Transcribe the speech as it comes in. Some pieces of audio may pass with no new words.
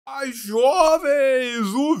Ai,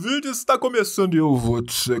 jovens, o vídeo está começando e eu vou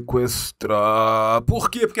te sequestrar. Por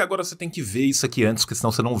quê? Porque agora você tem que ver isso aqui antes, porque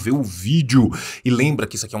senão você não vê o vídeo. E lembra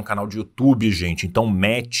que isso aqui é um canal de YouTube, gente, então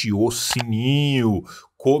mete o sininho,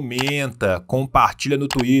 comenta, compartilha no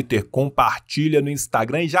Twitter, compartilha no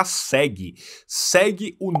Instagram e já segue.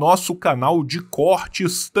 Segue o nosso canal de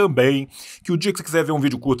cortes também, que o dia que você quiser ver um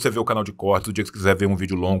vídeo curto, você vê o canal de cortes, o dia que você quiser ver um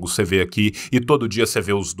vídeo longo, você vê aqui, e todo dia você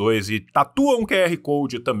vê os dois, e tatua um QR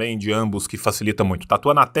Code também de ambos, que facilita muito.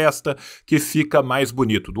 Tatua na testa, que fica mais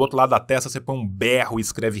bonito. Do outro lado da testa, você põe um berro e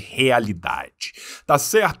escreve realidade. Tá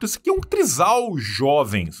certo? Isso aqui é um trisal,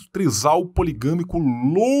 jovens, trisal poligâmico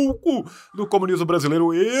louco do comunismo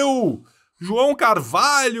brasileiro. Eu, João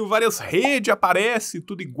Carvalho, várias redes aparece,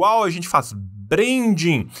 tudo igual, a gente faz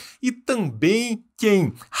branding. E também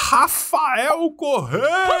quem? Rafael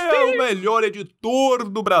Correia, o melhor editor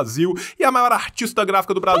do Brasil e a maior artista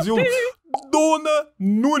gráfica do Brasil, Dona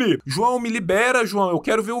Nuni. João, me libera, João, eu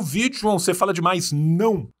quero ver o vídeo, João, você fala demais.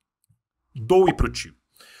 Não, doe pro tio.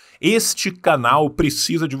 Este canal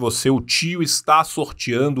precisa de você. O tio está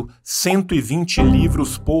sorteando 120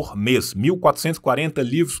 livros por mês, 1.440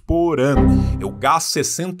 livros por ano. Eu gasto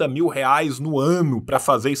 60 mil reais no ano para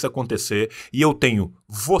fazer isso acontecer. E eu tenho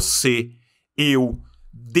você, eu,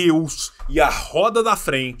 Deus e a roda da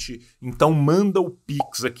frente. Então manda o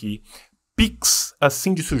Pix aqui. Pix,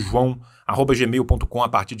 assim disse o João, @gmail.com. A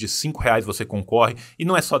partir de 5 reais você concorre. E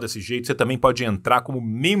não é só desse jeito, você também pode entrar como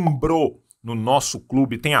membro no nosso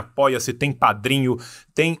clube. Tem Apoia-se, tem Padrinho,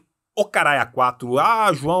 tem o Caralho 4.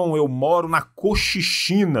 Ah, João, eu moro na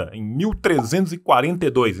Cochichina, em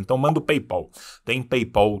 1342, então manda o PayPal. Tem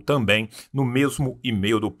PayPal também, no mesmo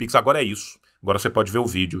e-mail do Pix. Agora é isso. Agora você pode ver o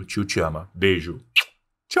vídeo. Tio te ama. Beijo.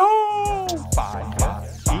 Tchau! Falha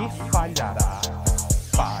e falhará.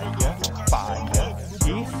 Falha, falha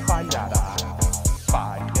e falhará.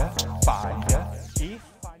 Falha, falha e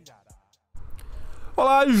falhará.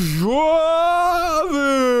 Olá, jovens!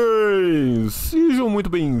 Sejam muito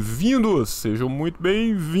bem-vindos, sejam muito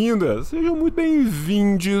bem-vindas, sejam muito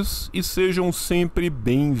bem-vindes e sejam sempre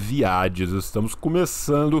bem-viades. Estamos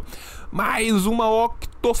começando mais uma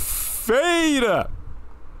octofeira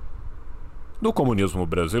do comunismo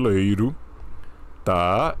brasileiro,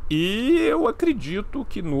 tá? E eu acredito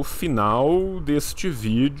que no final deste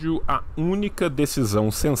vídeo a única decisão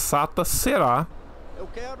sensata será: eu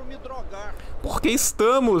quero me drogar. Porque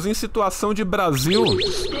estamos em situação de Brasil.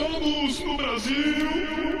 Estamos no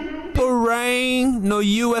Brasil. Porém, no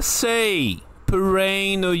USA.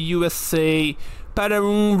 Porém, no USA. Para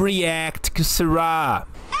um react que será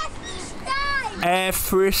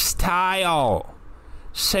freestyle.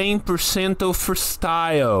 100%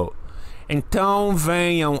 freestyle. Então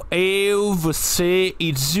venham eu, você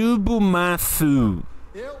e Zubumafu.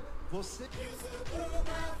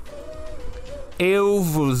 Eu,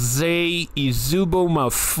 você e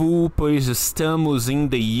Zubumafu, pois estamos in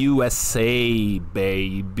the USA,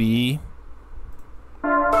 baby.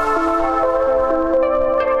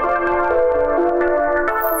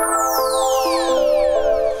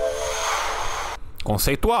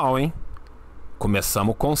 Conceitual, hein?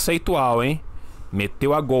 Começamos conceitual, hein?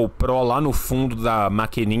 Meteu a GoPro lá no fundo da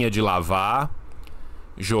maquininha de lavar,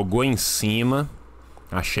 jogou em cima.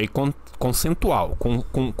 Achei consensual,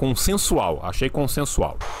 consensual, achei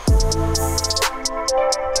consensual.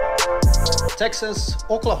 Texas,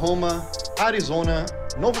 Oklahoma, Arizona,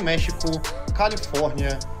 Novo México,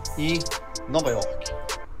 Califórnia e Nova York.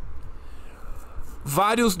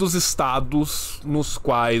 Vários dos estados nos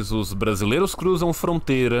quais os brasileiros cruzam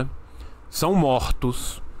fronteira são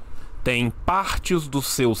mortos, têm partes dos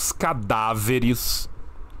seus cadáveres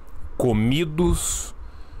comidos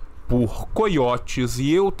por coiotes,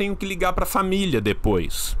 e eu tenho que ligar pra família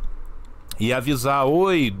depois e avisar: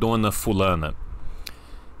 oi, dona fulana,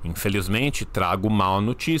 infelizmente trago mal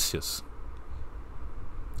notícias.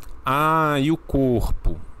 Ah, e o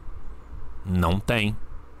corpo? Não tem.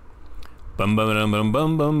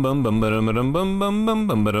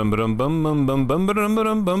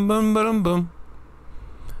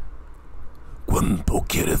 ¿Cuánto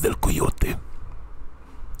quieres del coyote?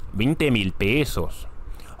 20,000 pesos.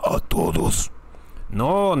 A todos.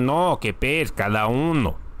 No, no, que pez, cada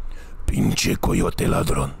uno. Pinche coyote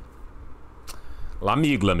ladrão.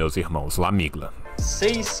 Lamigla, meus irmãos, lamigla.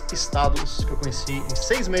 6 estados que eu conheci em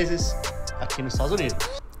 6 meses aqui nos Estados Unidos.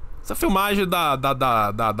 Essa filmagem da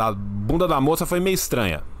bunda da moça foi meio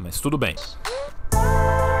estranha, mas tudo bem.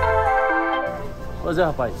 Pois é,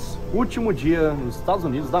 rapaz. Último dia nos Estados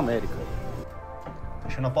Unidos da América.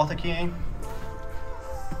 Fechando a porta aqui, hein?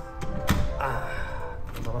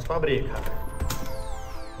 Vamos pra abrir, cara.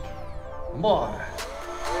 Vambora.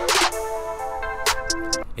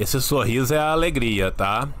 Esse sorriso é a alegria,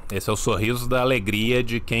 tá? Esse é o sorriso da alegria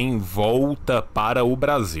de quem volta para o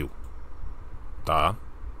Brasil, tá?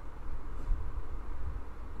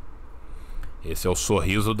 Esse é o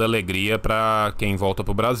sorriso da alegria para quem volta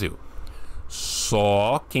para o Brasil.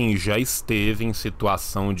 Só quem já esteve em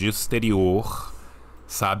situação de exterior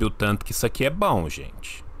sabe o tanto que isso aqui é bom,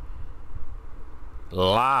 gente.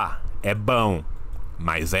 Lá é bom,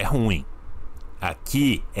 mas é ruim.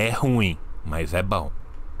 Aqui é ruim, mas é bom.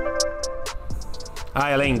 Ah,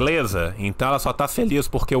 ela é inglesa? Então ela só tá feliz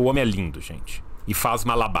porque o homem é lindo, gente. E faz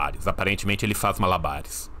malabares. Aparentemente ele faz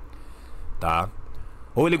malabares. Tá?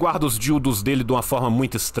 Ou ele guarda os dildos dele de uma forma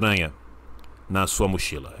muito estranha na sua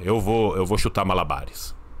mochila. Eu vou chutar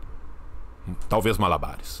malabares. Talvez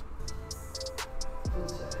malabares.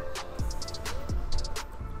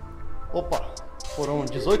 Opa, foram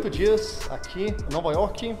 18 dias aqui em Nova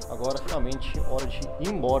York. Agora finalmente hora de ir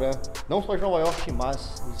embora. Não só de Nova York,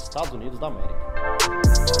 mas dos Estados Unidos da América.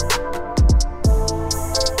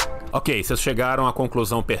 Ok, vocês chegaram à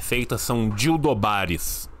conclusão perfeita. São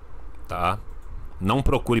dildobares, tá? Não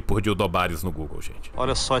procure por dildobares no Google, gente.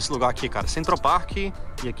 Olha só esse lugar aqui, cara. Central Park, e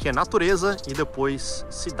aqui é natureza e depois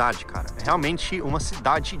cidade, cara. É realmente uma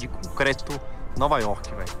cidade de concreto, Nova York,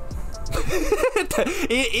 velho.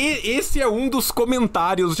 Esse é um dos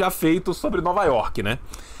comentários já feitos sobre Nova York, né?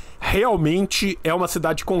 Realmente é uma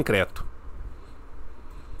cidade de concreto.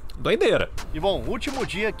 Doideira. E bom, último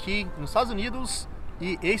dia aqui nos Estados Unidos.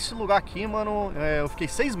 E esse lugar aqui, mano, eu fiquei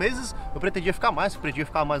 6 meses. Eu pretendia ficar mais,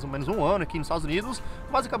 mais ou menos 1 ano aqui nos Estados Unidos.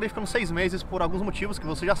 Mas acabei ficando 6 meses por alguns motivos que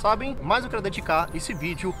vocês já sabem. Mas eu quero dedicar esse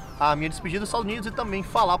vídeo à minha despedida dos Estados Unidos e também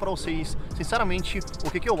falar pra vocês, sinceramente, o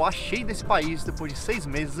que eu achei desse país depois de 6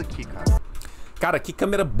 meses aqui, cara. Cara, que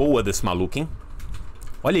câmera boa desse maluco, hein?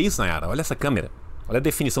 Olha isso, Nayara, olha essa câmera. Olha a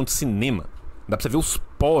definição de cinema. Dá pra você ver os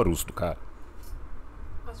poros do cara.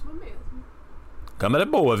 Ótimo mesmo. Câmera é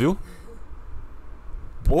boa, viu?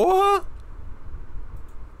 Porra!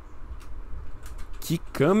 Que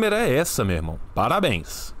câmera é essa, meu irmão?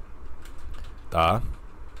 Parabéns. Tá?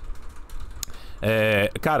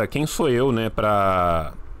 Cara, quem sou eu, né,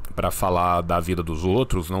 pra falar da vida dos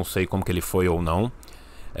outros? Não sei como que ele foi ou não.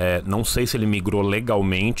 Não sei se ele migrou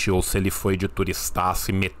legalmente ou se ele foi de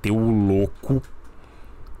turistaço e meteu o louco.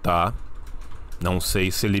 Tá? Não sei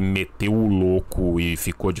se ele meteu o louco e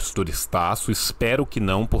ficou de turistaço. Espero que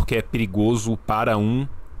não, porque é perigoso para um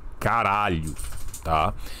caralho,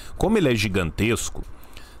 tá? Como ele é gigantesco,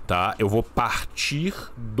 tá? Eu vou partir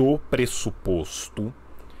do pressuposto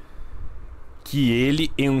que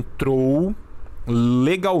ele entrou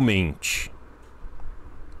legalmente,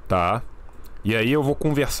 tá? E aí eu vou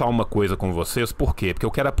conversar uma coisa com vocês, por quê? Porque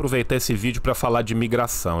eu quero aproveitar esse vídeo para falar de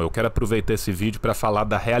migração, eu quero aproveitar esse vídeo para falar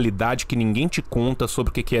da realidade que ninguém te conta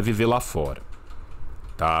sobre o que é viver lá fora,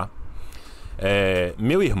 tá?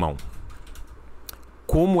 Meu irmão,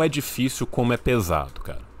 como é difícil, como é pesado,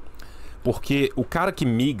 cara. Porque o cara que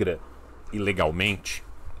migra ilegalmente,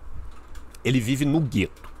 ele vive no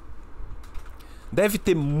gueto. Deve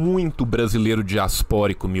ter muito brasileiro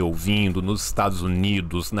diaspórico me ouvindo nos Estados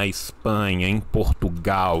Unidos, na Espanha, em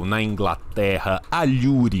Portugal, na Inglaterra,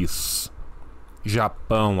 alhures,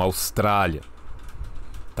 Japão, Austrália,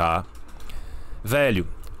 tá? Velho,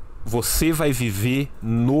 você vai viver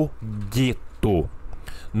no gueto.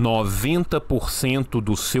 90%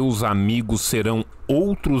 dos seus amigos serão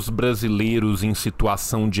outros brasileiros em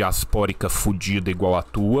situação diaspórica fudida igual a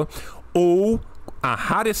tua, ou, a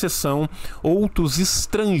rara exceção, outros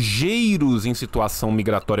estrangeiros em situação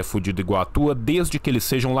migratória fudida igual a tua, desde que eles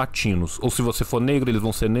sejam latinos. Ou se você for negro, eles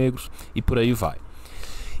vão ser negros, e por aí vai.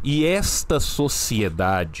 E esta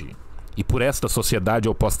sociedade... E por esta sociedade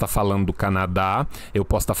eu posso estar falando do Canadá, eu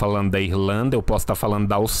posso estar falando da Irlanda, eu posso estar falando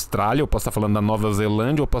da Austrália, eu posso estar falando da Nova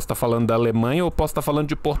Zelândia, eu posso estar falando da Alemanha, eu posso estar falando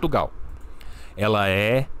de Portugal. Ela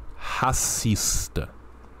é racista.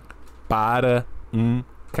 Para um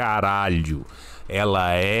caralho.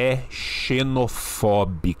 Ela é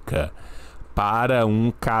xenofóbica. Para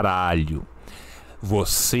um caralho.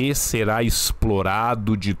 Você será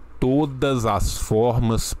explorado de todas as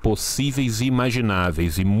formas possíveis e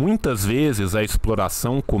imagináveis, e muitas vezes a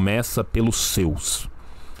exploração começa pelos seus.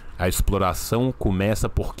 A exploração começa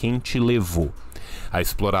por quem te levou. A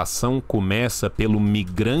exploração começa pelo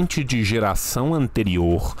migrante de geração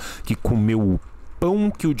anterior que comeu o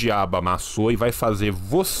pão que o diabo amassou e vai fazer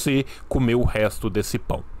você comer o resto desse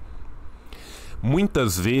pão.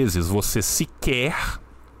 Muitas vezes você sequer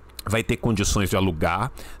vai ter condições de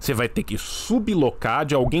alugar, você vai ter que sublocar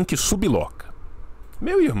de alguém que subloca.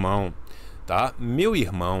 Meu irmão, tá? Meu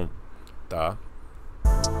irmão, tá?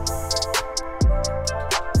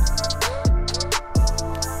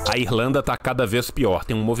 A Irlanda tá cada vez pior.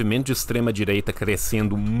 Tem um movimento de extrema-direita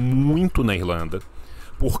crescendo muito na Irlanda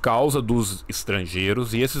por causa dos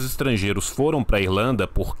estrangeiros, e esses estrangeiros foram para a Irlanda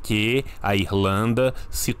porque a Irlanda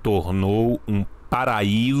se tornou um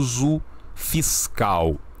paraíso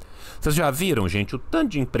fiscal. Vocês já viram, gente, o tanto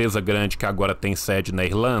de empresa grande que agora tem sede na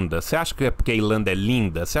Irlanda? Você acha que é porque a Irlanda é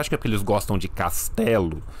linda? Você acha que é porque eles gostam de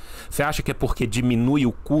castelo? Você acha que é porque diminui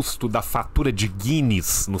o custo da fatura de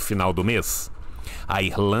Guinness no final do mês? A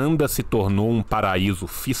Irlanda se tornou um paraíso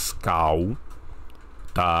fiscal,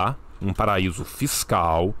 tá? Um paraíso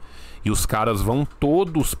fiscal, e os caras vão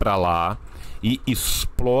todos pra lá e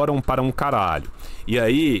exploram para um caralho. E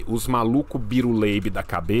aí, os maluco biruleibe da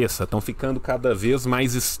cabeça estão ficando cada vez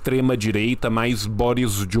mais extrema-direita, mais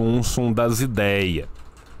Boris Johnson das ideias,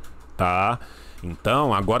 tá?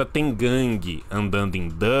 Então, agora tem gangue andando em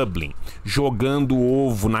Dublin, jogando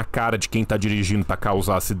ovo na cara de quem tá dirigindo para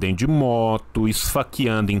causar acidente de moto,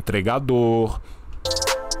 esfaqueando entregador.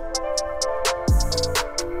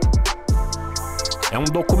 É um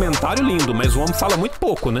documentário lindo, mas o homem fala muito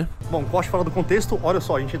pouco, né? Bom, gosto de falar do contexto. Olha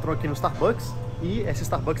só, a gente entrou aqui no Starbucks e esse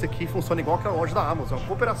Starbucks aqui funciona igual que a loja da Amazon. É uma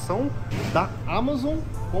cooperação da Amazon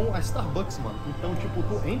com a Starbucks, mano. Então, tipo,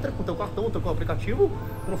 tu entra com o teu cartão, o teu aplicativo,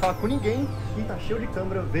 tu não fala com ninguém e tá cheio de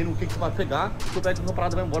câmera vendo o que tu vai pegar. Tu pega a tua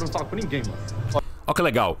parada e vai embora, não fala com ninguém, mano. Ó que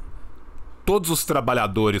legal. Todos os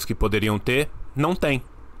trabalhadores que poderiam ter, não tem.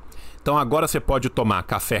 Então agora você pode tomar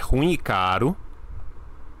café ruim e caro,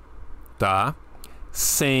 tá?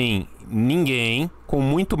 Sem ninguém, com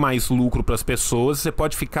muito mais lucro para as pessoas, você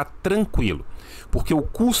pode ficar tranquilo, porque o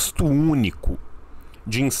custo único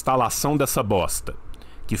de instalação dessa bosta,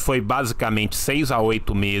 que foi basicamente 6 a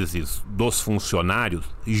 8 meses dos funcionários,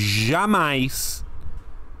 jamais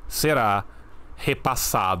será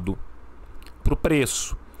repassado para o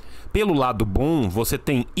preço. Pelo lado bom, você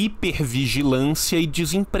tem hipervigilância e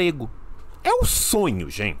desemprego. É um sonho,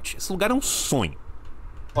 gente. Esse lugar é um sonho.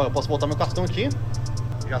 Ó, eu posso botar meu cartão aqui,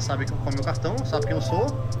 já sabe qual é o meu cartão, sabe quem eu sou.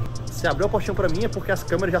 Se abrir a portinha pra mim é porque as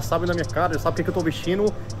câmeras já sabem da minha cara, já sabem o que eu tô vestindo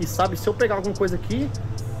e sabe se eu pegar alguma coisa aqui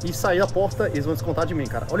e sair da porta, eles vão descontar de mim,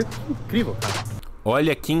 cara. Olha que incrível, cara.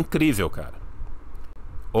 Olha que incrível, cara.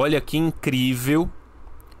 Olha que incrível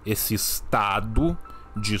esse estado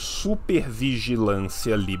de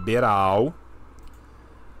supervigilância liberal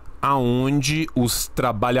aonde os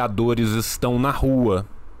trabalhadores estão na rua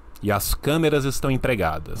e as câmeras estão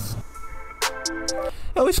empregadas.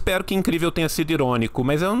 Eu espero que Incrível tenha sido irônico,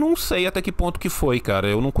 mas eu não sei até que ponto que foi, cara.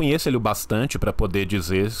 Eu não conheço ele o bastante pra poder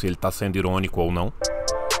dizer se ele tá sendo irônico ou não.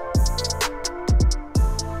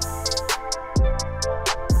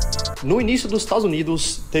 No início dos Estados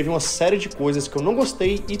Unidos, teve uma série de coisas que eu não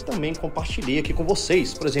gostei e também compartilhei aqui com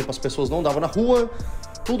vocês. Por exemplo, as pessoas não andavam na rua,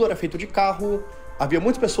 tudo era feito de carro, havia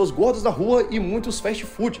muitas pessoas gordas na rua e muitos fast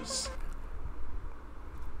foods.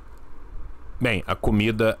 Bem, a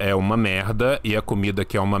comida é uma merda, e a comida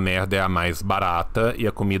que é uma merda é a mais barata, e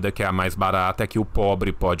a comida que é a mais barata é que o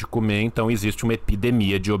pobre pode comer, então existe uma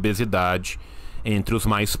epidemia de obesidade entre os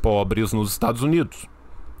mais pobres nos Estados Unidos.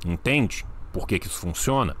 Entende por que isso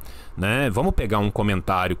funciona? Né? Vamos pegar um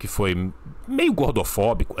comentário que foi meio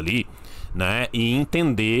gordofóbico ali, né? E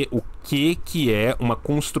entender o que é uma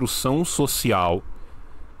construção social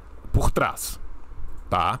por trás,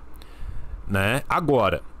 tá? Né?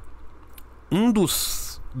 Agora,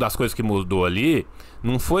 das coisas que mudou ali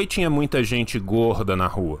não foi tinha muita gente gorda na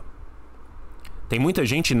rua. Tem muita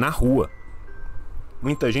gente na rua.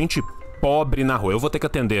 Muita gente pobre na rua. Eu vou ter que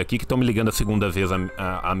atender aqui que estão me ligando a segunda vez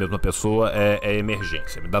a mesma pessoa. É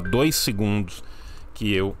emergência. Me dá 2 segundos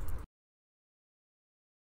que eu...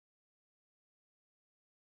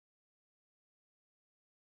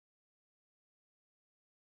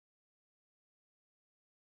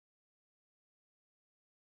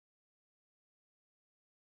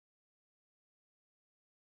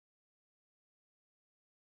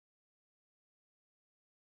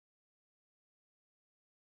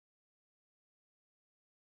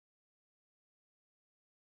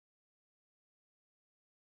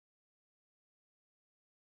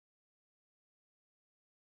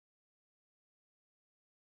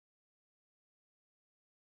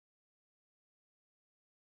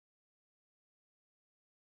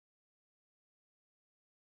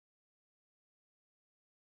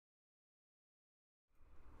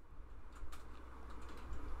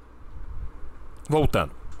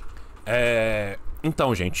 Voltando.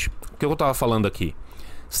 Então, gente, o que eu tava falando aqui?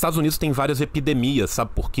 Estados Unidos tem várias epidemias,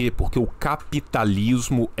 sabe por quê? Porque o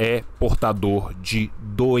capitalismo é portador de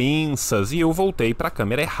doenças. E eu voltei para a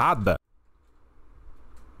câmera errada.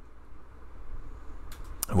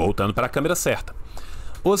 Voltando para a câmera certa.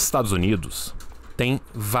 Os Estados Unidos tem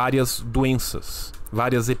várias doenças,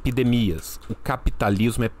 várias epidemias. O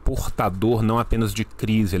capitalismo é portador não apenas de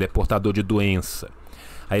crise, ele é portador de doença.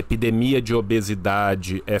 A epidemia de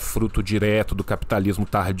obesidade é fruto direto do capitalismo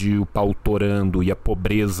tardio pautorando e a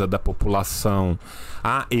pobreza da população.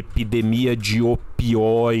 A epidemia de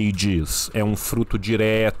opioides é um fruto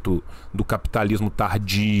direto do capitalismo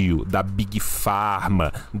tardio, da Big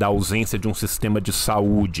Pharma, da ausência de um sistema de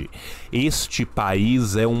saúde. Este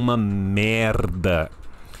país é uma merda.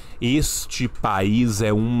 Este país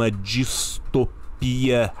é uma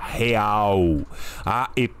distopia real. A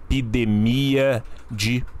epidemia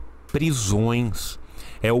de prisões.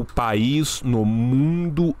 É o país no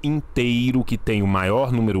mundo inteiro que tem o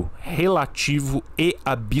maior número relativo e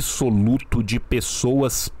absoluto de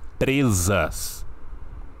pessoas presas.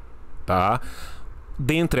 Tá?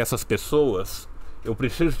 Dentre essas pessoas, eu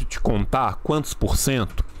preciso te contar quantos por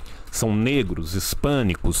cento são negros,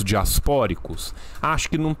 hispânicos, diaspóricos. Acho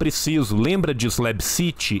que não preciso. Lembra de Slab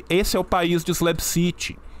City? Esse é o país de Slab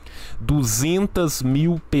City. 200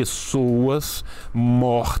 mil pessoas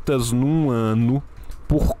mortas num ano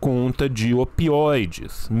por conta de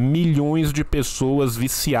opioides. Milhões de pessoas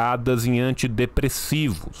viciadas em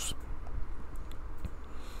antidepressivos.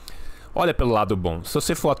 Olha pelo lado bom. Se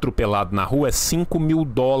você for atropelado na rua, é $5 mil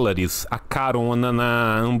a carona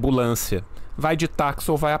na ambulância. Vai de táxi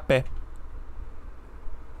ou vai a pé.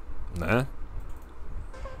 Né?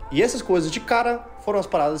 E essas coisas de cara foram as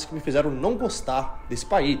paradas que me fizeram não gostar desse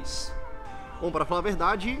país. Bom, para falar a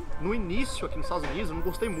verdade, no início aqui nos Estados Unidos eu não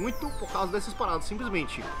gostei muito por causa dessas paradas,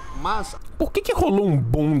 simplesmente. Mas por que rolou um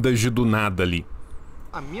bondage do nada ali?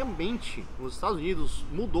 A minha mente nos Estados Unidos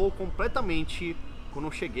mudou completamente quando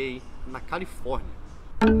eu cheguei na Califórnia.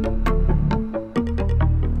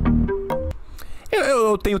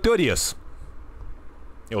 Eu tenho teorias.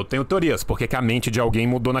 Eu tenho teorias. Por que a mente de alguém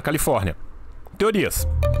mudou na Califórnia? Teorias.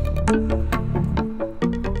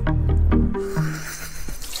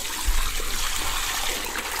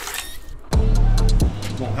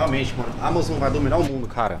 Bom, realmente, mano, a Amazon vai dominar o mundo,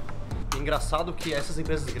 cara. É engraçado que essas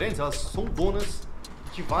empresas grandes, elas são donas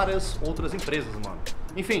de várias outras empresas, mano.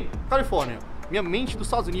 Enfim, Califórnia. Minha mente dos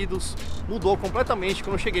Estados Unidos mudou completamente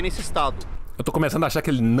quando eu cheguei nesse estado. Eu tô começando a achar que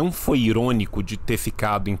ele não foi irônico de ter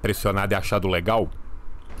ficado impressionado e achado legal.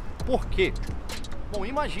 Por quê? Bom,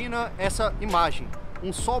 imagina essa imagem.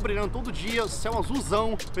 Um sol brilhando todo dia, céu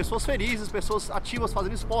azulzão, pessoas felizes, pessoas ativas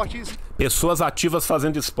fazendo esportes. Pessoas ativas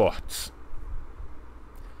fazendo esportes.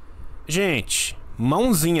 Gente,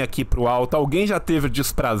 mãozinha aqui pro alto. Alguém já teve o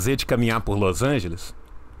desprazer de caminhar por Los Angeles?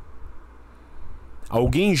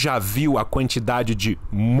 Alguém já viu a quantidade de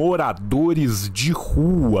moradores de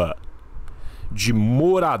rua, de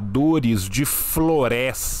moradores de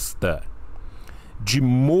floresta, de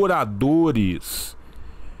moradores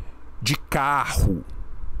de carro?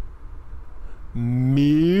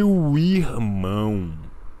 Meu irmão,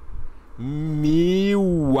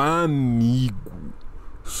 meu amigo,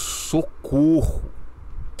 socorro.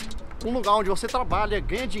 Um lugar onde você trabalha,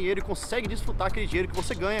 ganha dinheiro e consegue desfrutar aquele dinheiro que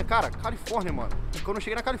você ganha. Cara, Califórnia, mano. E quando eu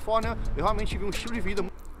cheguei na Califórnia, eu realmente vi um estilo de vida.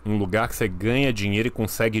 Um lugar que você ganha dinheiro e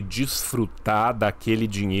consegue desfrutar daquele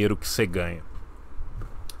dinheiro que você ganha.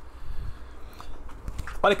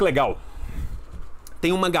 Olha que legal.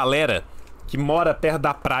 Tem uma galera que mora perto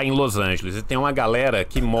da praia em Los Angeles e tem uma galera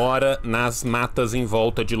que mora nas matas em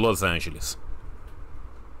volta de Los Angeles.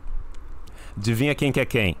 Adivinha quem que é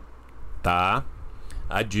quem? Tá?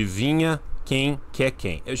 Adivinha quem que é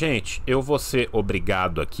quem? Gente, eu vou ser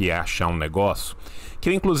obrigado aqui a achar um negócio que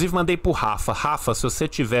eu inclusive mandei pro Rafa. Rafa, se você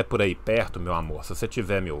estiver por aí perto, meu amor, se você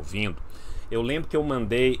estiver me ouvindo, eu lembro que eu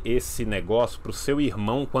mandei esse negócio pro seu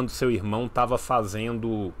irmão quando seu irmão tava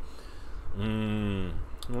fazendo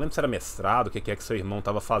não lembro se era mestrado, o que é que seu irmão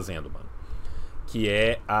tava fazendo, mano. Que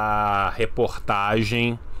é a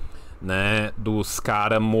reportagem, né, dos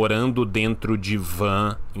caras morando dentro de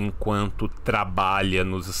van enquanto trabalha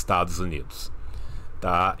nos Estados Unidos.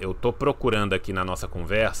 Tá? Eu tô procurando aqui na nossa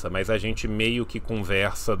conversa, mas a gente meio que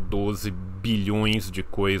conversa 12 bilhões de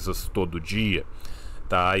coisas todo dia,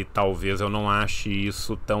 tá? E talvez eu não ache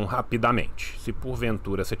isso tão rapidamente. Se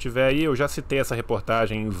porventura você tiver aí, eu já citei essa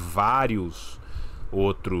reportagem em vários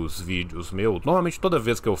outros vídeos meus. Normalmente toda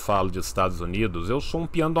vez que eu falo de Estados Unidos, eu sou um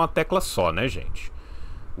piano de uma tecla só, né, gente?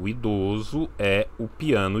 O idoso é o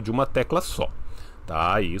piano de uma tecla só,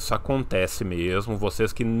 tá? Isso acontece mesmo.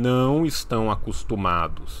 Vocês que não estão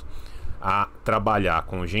acostumados a trabalhar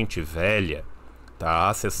com gente velha,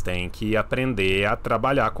 tá? Vocês têm que aprender a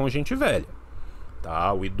trabalhar com gente velha,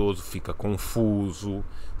 tá? O idoso fica confuso.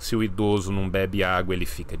 Se o idoso não bebe água, ele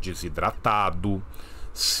fica desidratado,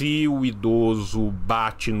 Se o idoso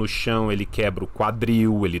bate no chão, ele quebra o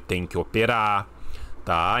quadril, ele tem que operar,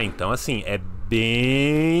 tá? Então, assim, é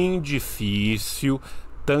bem difícil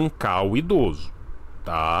tancar o idoso,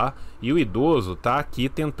 tá? E o idoso tá aqui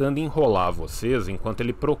tentando enrolar vocês enquanto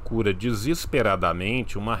ele procura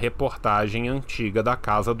desesperadamente uma reportagem antiga da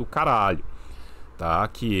Casa do Caralho, tá?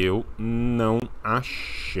 Que eu não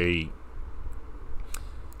achei.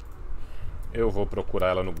 Eu vou procurar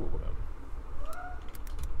ela no Google, né?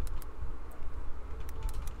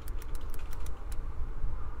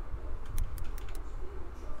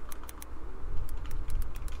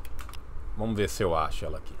 Vamos ver se eu acho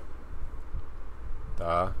ela aqui.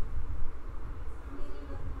 Tá?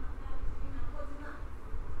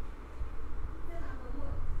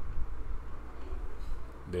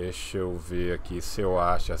 Deixa eu ver aqui se eu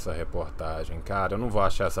acho essa reportagem. Cara, eu não vou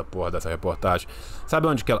achar essa porra dessa reportagem. Sabe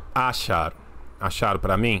onde que ela... Acharam? Acharam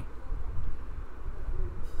pra mim?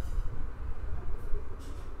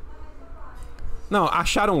 Não,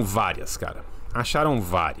 acharam várias, cara. Acharam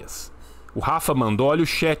várias. O Rafa mandou, olha o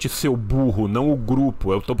chat, seu burro, não o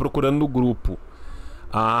grupo. Eu tô procurando no grupo.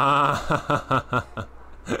 Ah!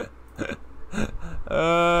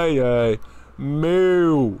 Ai, ai.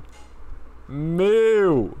 Meu!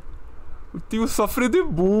 O tio sofre de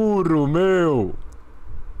burro, meu!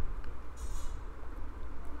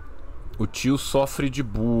 O tio sofre de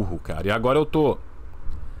burro, cara. E agora eu tô...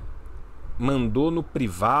 Mandou no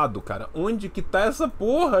privado, cara. Onde que tá essa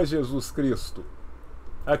porra, Jesus Cristo?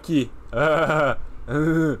 Aqui.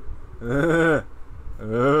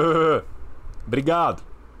 Obrigado.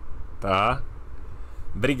 Tá?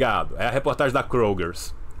 Obrigado. É a reportagem da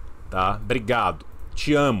Kroger's. Tá? Obrigado.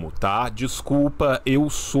 Te amo, tá? Desculpa, eu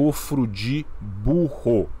sofro de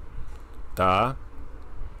burro. Tá?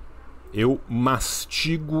 Eu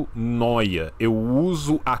mastigo noia. Eu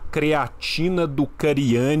uso a creatina do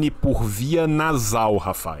Cariani por via nasal,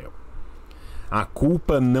 Rafael. A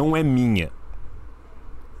culpa não é minha.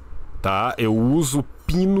 Tá? Eu uso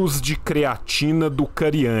pinos de creatina do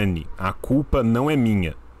Cariani. A culpa não é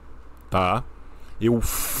minha. Tá? Eu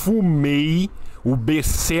fumei o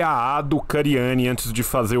BCAA do Cariani antes de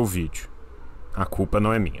fazer o vídeo. A culpa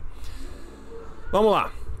não é minha. Vamos lá.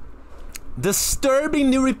 Disturbing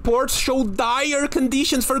new reports show dire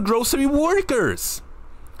conditions for grocery workers.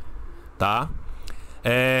 Tá?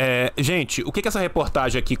 Gente, o que essa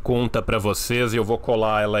reportagem aqui conta pra vocês? E eu vou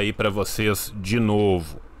colar ela aí pra vocês de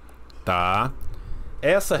novo. Tá?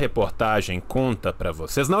 Essa reportagem conta pra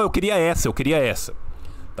vocês... Não, eu queria essa.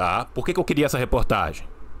 Tá? Por que eu queria essa reportagem?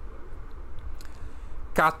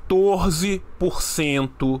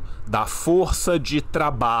 14% da força de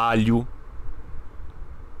trabalho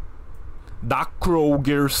da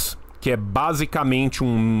Kroger's, que é basicamente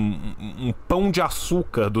um pão de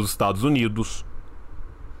açúcar dos Estados Unidos,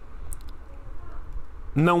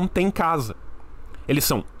 não tem casa. Eles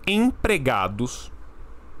são empregados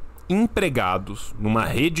numa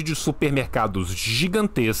rede de supermercados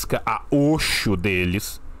gigantesca, a Oxo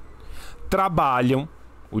deles, trabalham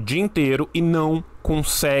o dia inteiro e não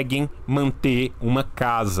conseguem manter uma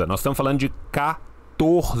casa. Nós estamos falando de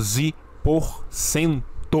 14%.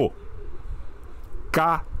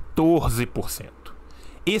 14%.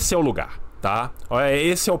 Esse é o lugar, tá?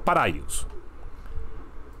 Esse é o paraíso.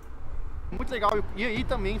 Muito legal. E aí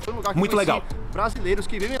também foi um lugar que muito legal. Brasileiros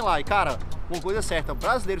que vivem lá. E cara, uma coisa é certa,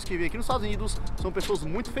 brasileiros que vivem aqui nos Estados Unidos são pessoas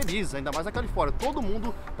muito felizes, ainda mais na Califórnia. Todo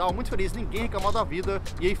mundo tava muito feliz, ninguém reclamava da vida.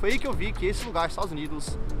 E aí foi aí que eu vi que esse lugar, Estados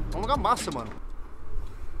Unidos, é um lugar massa, mano.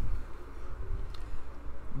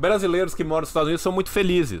 Brasileiros que moram nos Estados Unidos são muito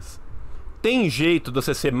felizes. Tem jeito de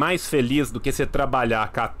você ser mais feliz do que você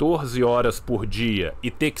trabalhar 14 horas por dia e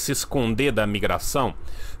ter que se esconder da migração?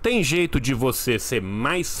 Tem jeito de você ser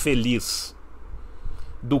mais feliz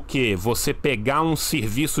do que você pegar um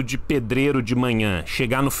serviço de pedreiro de manhã,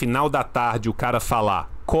 chegar no final da tarde e o cara falar,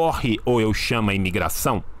 corre ou eu chamo a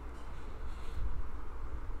imigração?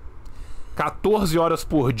 14 horas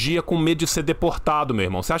por dia com medo de ser deportado, meu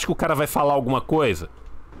irmão. Você acha que o cara vai falar alguma coisa?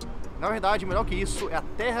 Na verdade, melhor que isso, é a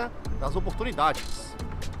terra das oportunidades.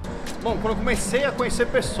 Bom, quando eu comecei a conhecer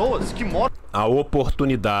pessoas que moram... A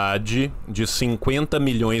oportunidade de 50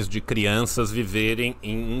 milhões de crianças viverem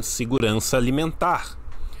em insegurança alimentar.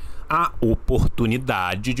 A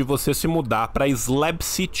oportunidade de você se mudar para Slab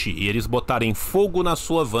City e eles botarem fogo na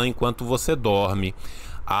sua van enquanto você dorme.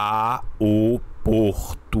 A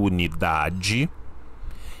oportunidade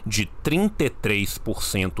de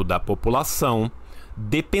 33% da população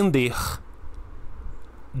depender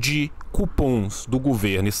de cupons do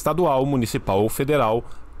governo estadual, municipal ou federal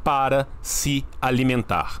para se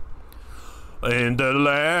alimentar. In the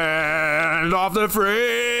land of the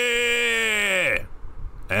free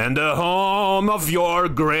and the home of your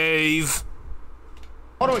grave.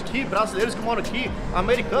 Moram aqui, brasileiros que moram aqui,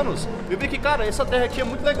 americanos, eu vi que, cara, essa terra aqui é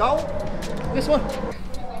muito legal.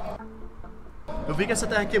 Eu vi que essa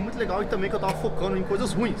terra aqui é muito legal e também que eu tava focando em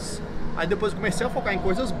coisas ruins. Aí depois eu comecei a focar em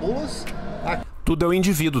coisas boas. Tudo é o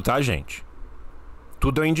indivíduo, tá, gente?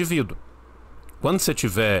 Tudo é o indivíduo. Quando você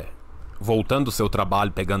tiver voltando do seu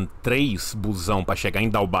trabalho, pegando 3 busão pra chegar em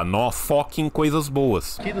Dalbanó, foque em coisas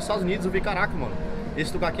boas. Aqui dos Estados Unidos eu vi, caraca, mano,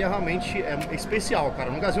 esse lugar aqui realmente é especial,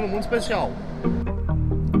 cara. Um lugarzinho no mundo especial.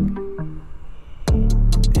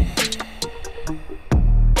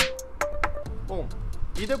 Bom,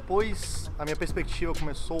 e depois a minha perspectiva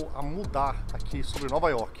começou a mudar aqui sobre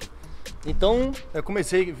Nova York. Então eu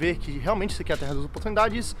comecei a ver que realmente isso aqui é a terra das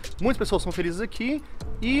oportunidades, muitas pessoas são felizes aqui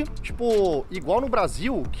e, tipo, igual no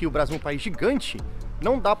Brasil, que o Brasil é um país gigante,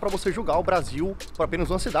 não dá pra você julgar o Brasil por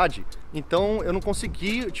apenas uma cidade. Então eu não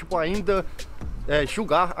consegui, tipo, ainda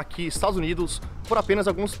julgar aqui Estados Unidos por apenas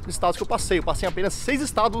alguns estados que eu passei. Eu passei em apenas 6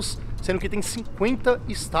 estados, sendo que tem 50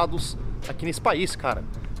 estados aqui nesse país, cara.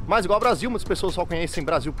 Mas igual ao Brasil, muitas pessoas só conhecem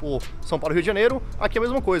Brasil por São Paulo e Rio de Janeiro. Aqui é a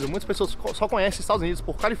mesma coisa, muitas pessoas só conhecem Estados Unidos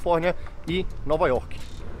por Califórnia e Nova York.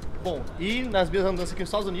 Bom, e nas minhas andanças aqui nos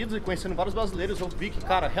Estados Unidos e conhecendo vários brasileiros, eu vi que,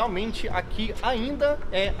 cara, realmente aqui ainda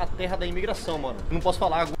é a terra da imigração, mano. Não posso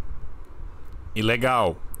falar agora.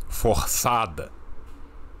 Ilegal, forçada.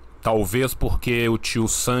 Talvez porque o tio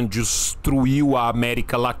Sam destruiu a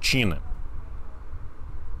América Latina.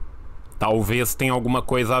 Talvez tenha alguma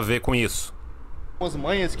coisa a ver com isso. As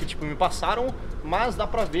manhas que, tipo, me passaram, mas dá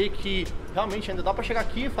pra ver que realmente ainda dá pra chegar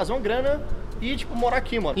aqui, fazer uma grana e, tipo, morar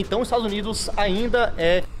aqui, mano. Então os Estados Unidos ainda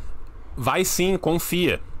é... Vai sim,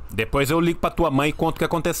 confia. Depois eu ligo pra tua mãe e conto o que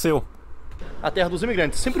aconteceu. A terra dos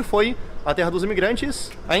imigrantes. Sempre foi a terra dos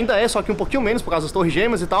imigrantes. Ainda é, só que um pouquinho menos por causa das torres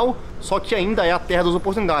gêmeas e tal. Só que ainda é a terra das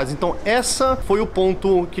oportunidades. Então essa foi o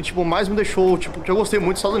ponto que, tipo, mais me deixou, tipo, que eu gostei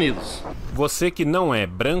muito dos Estados Unidos. Você que não é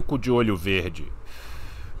branco de olho verde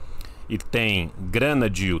e tem grana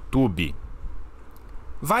de YouTube,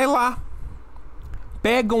 vai lá.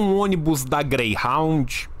 Pega um ônibus da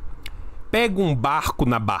Greyhound, pega um barco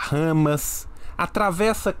na Bahamas,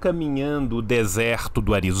 atravessa caminhando o deserto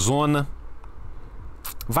do Arizona.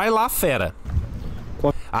 Vai lá, fera.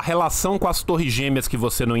 A relação com as torres gêmeas que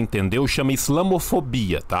você não entendeu chama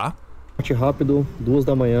islamofobia, tá? Rápido, 2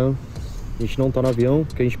 da manhã. A gente não tá no avião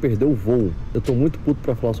porque a gente perdeu o voo. Eu tô muito puto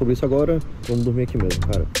pra falar sobre isso agora. Vamos dormir aqui mesmo,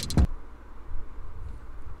 cara.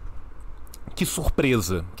 Que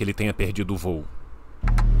surpresa que ele tenha perdido o voo.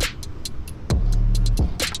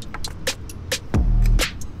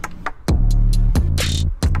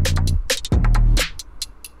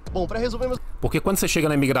 Bom, pra resolver... Porque quando você chega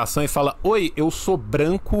na imigração e fala: oi, eu sou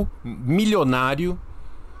branco, milionário,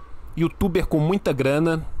 youtuber com muita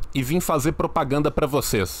grana e vim fazer propaganda pra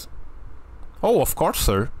vocês. Oh, of course,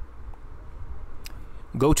 sir.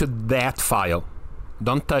 Go to that file.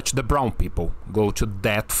 Don't touch the brown people. Go to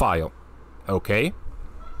that file. Ok?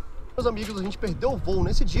 Meus amigos, a gente perdeu o voo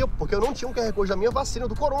nesse dia porque eu não tinha um QR Code da minha vacina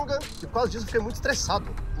do Coronga e por causa disso eu fiquei muito estressado.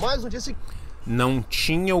 Mas no dia seguinte... Não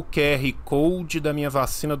tinha o QR Code da minha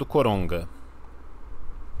vacina do Coronga.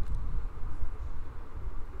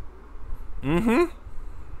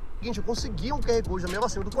 Eu consegui um QR Code da minha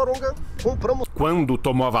vacina do Coronga, compramos... Quando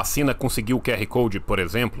tomou a vacina, conseguiu o QR Code, por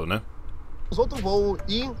exemplo, né? outro voo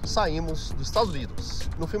e saímos dos Estados Unidos.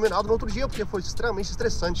 Não filmei nada no outro dia porque foi extremamente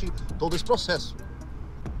estressante todo esse processo.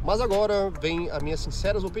 Mas agora vem as minhas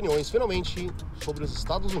sinceras opiniões, finalmente, sobre os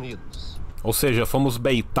Estados Unidos. Ou seja, fomos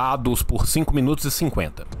baitados por 5 minutos e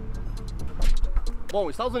 50. Bom,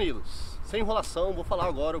 Estados Unidos, sem enrolação, vou falar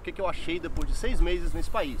agora o que eu achei depois de 6 meses nesse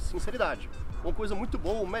país. Sinceridade, uma coisa muito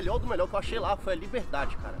boa, o melhor do melhor que eu achei lá foi a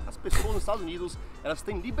liberdade, cara. As pessoas nos Estados Unidos, elas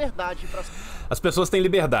têm liberdade para... As pessoas têm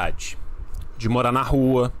liberdade de morar na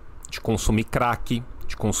rua, de consumir crack,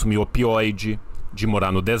 de consumir opioide, de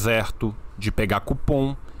morar no deserto, de pegar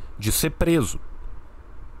cupom, de ser preso.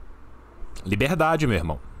 Liberdade, meu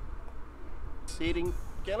irmão. Serem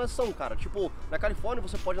que elas são, cara. Tipo, na Califórnia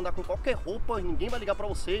você pode andar com qualquer roupa, ninguém vai ligar pra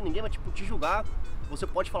você, ninguém vai, tipo, te julgar. Você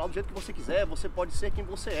pode falar do jeito que você quiser, você pode ser quem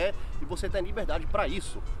você é e você tem liberdade pra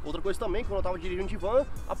isso. Outra coisa também, quando eu tava dirigindo de van,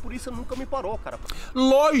 a polícia nunca me parou, cara.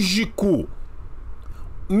 Lógico!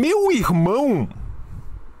 Meu irmão,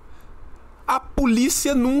 a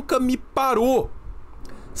polícia nunca me parou.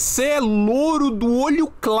 Cê é louro do olho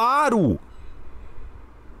claro.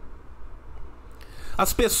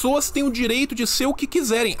 As pessoas têm o direito de ser o que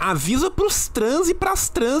quiserem. Avisa pros trans e pras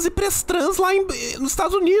trans e pras trans lá nos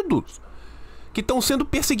Estados Unidos que estão sendo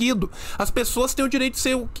perseguidos. As pessoas têm o direito de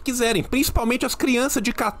ser o que quiserem, principalmente as crianças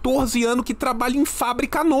de 14 anos que trabalham em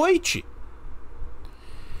fábrica à noite.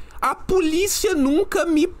 A polícia nunca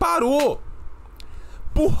me parou.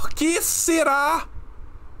 Por que será?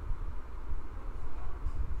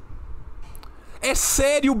 É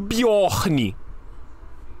sério, Bjorn?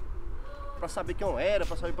 Pra saber quem eu era,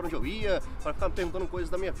 pra saber pra onde eu ia, pra ficar me perguntando coisas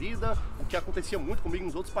da minha vida, o que acontecia muito comigo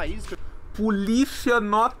nos outros países. Polícia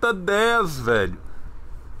nota 10, velho.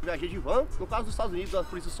 Viajei de van. No caso dos Estados Unidos, a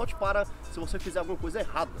polícia só te para se você fizer alguma coisa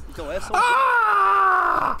errada. Então essa é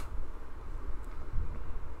Ah!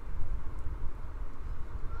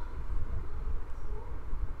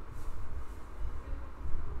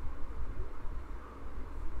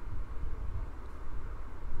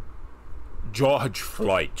 George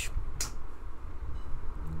Floyd.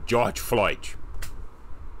 George Floyd.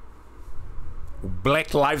 O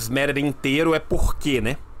Black Lives Matter inteiro é por quê,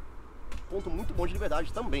 né? ponto muito bom de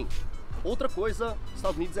liberdade também. Outra coisa,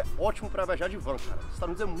 Estados Unidos é ótimo pra viajar de van, cara.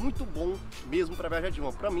 Estados Unidos é muito bom mesmo pra viajar de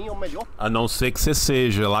van. Pra mim é o melhor A não ser que você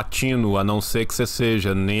seja latino, a não ser que você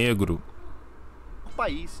seja negro.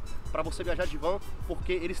 país pra você viajar de van,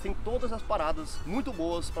 porque eles têm todas as paradas muito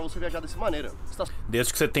boas pra você viajar dessa maneira.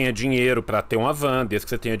 Desde que você tenha dinheiro pra ter uma van, desde que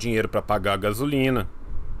você tenha dinheiro pra pagar a gasolina.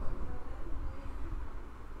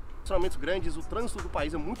 Estacionamentos grandes, o trânsito do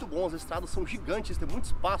país é muito bom, as estradas são gigantes, tem muito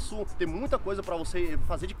espaço, tem muita coisa pra você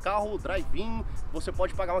fazer de carro, drive-in, você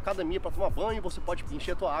pode pagar uma academia pra tomar banho, você pode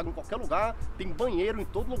encher a tua água em qualquer lugar, tem banheiro em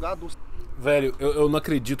todo lugar dos Velho, eu não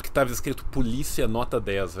acredito que tava escrito polícia nota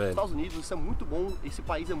 10, velho. Estados Unidos. Isso é muito bom, esse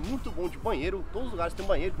país é muito bom de banheiro, todos os lugares tem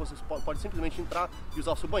banheiro, você pode simplesmente entrar e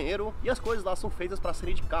usar o seu banheiro, e as coisas lá são feitas pra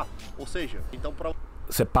serem de carro, ou seja, então pra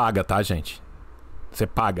Você paga, tá, gente? Você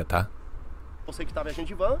paga, tá? você que tá viajando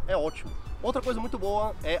de van, é ótimo. Outra coisa muito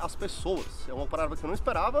boa é as pessoas. É uma parada que eu não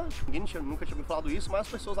esperava, ninguém nunca tinha me falado isso, mas as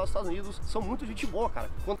pessoas lá nos Estados Unidos são muito gente boa, cara.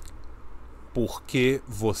 Porque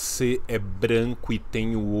você é branco e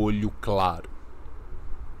tem o olho claro.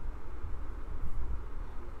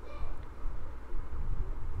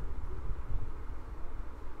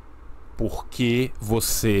 Porque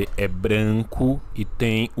você é branco e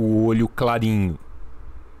tem o olho clarinho.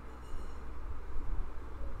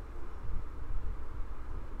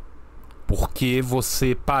 Porque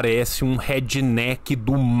você parece um redneck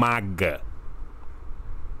do MAGA.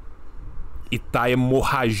 E tá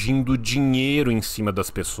hemorragindo dinheiro em cima das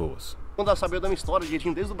pessoas. Quando elas sabiam da minha história,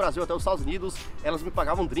 direitinho desde o Brasil até os Estados Unidos, elas me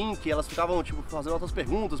pagavam drink, elas ficavam, tipo, fazendo outras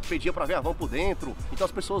perguntas, pediam pra ver a van por dentro. Então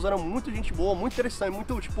as pessoas eram muito gente boa, muito interessante,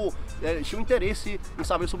 muito, tipo, tinham interesse em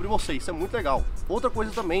saber sobre você. Isso é muito legal. Outra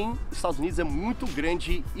coisa também, Estados Unidos é muito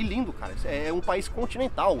grande e lindo, cara. É um país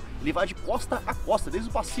continental. Ele vai de costa a costa, desde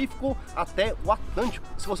o Pacífico até o Atlântico.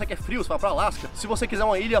 Se você quer frio, você vai pra Alasca. Se você quiser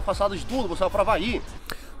uma ilha afastada de tudo, você vai pra Havaí.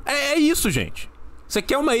 É isso, gente. Você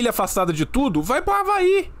quer uma ilha afastada de tudo? Vai pro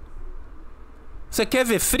Havaí. Você quer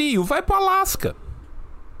ver frio? Vai pro Alasca.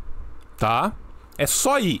 Tá? É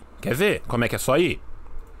só ir. Quer ver como é que é só ir?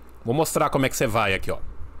 Vou mostrar como é que você vai aqui, ó.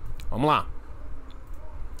 Vamos lá.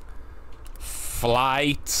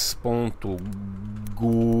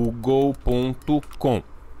 flights.google.com.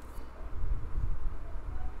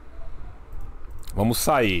 Vamos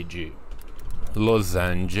sair de Los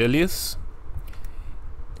Angeles,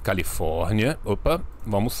 Califórnia. Opa,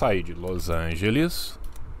 vamos sair de Los Angeles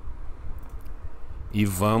e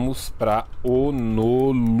vamos para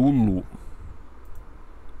Honolulu.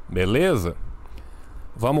 Beleza?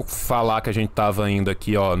 Vamos falar que a gente tava indo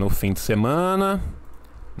aqui, ó, no fim de semana,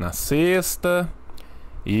 na sexta,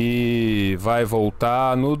 e vai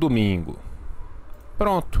voltar no domingo.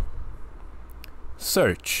 Pronto.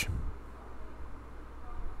 Search.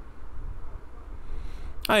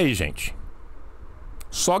 Aí, gente.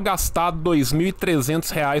 Só gastar R$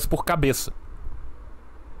 2.300 por cabeça.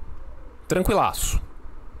 Tranquilaço.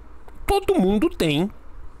 Todo mundo tem R$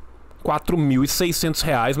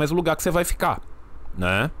 4.600, mas o lugar que você vai ficar,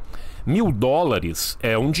 né? $1.000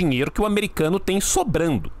 é um dinheiro que o americano tem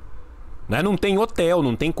sobrando, né? Não tem hotel,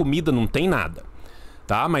 não tem comida, não tem nada,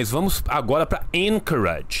 tá? Mas vamos agora para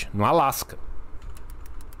Anchorage, no Alasca.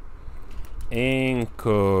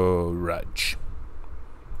 Anchorage.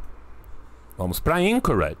 Vamos para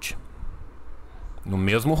Anchorage. No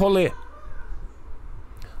mesmo rolê.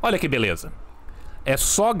 Olha que beleza. É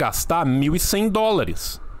só gastar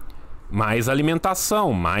 $1.100. Mais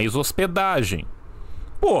alimentação, mais hospedagem.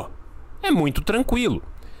 Pô, é muito tranquilo.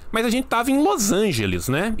 Mas a gente tava em Los Angeles,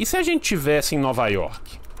 né? E se a gente tivesse em Nova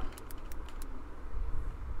York?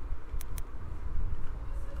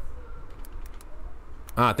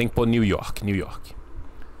 Ah, tem que pôr New York, New York.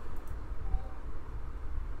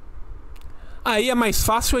 Aí é mais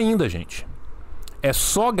fácil ainda, gente. É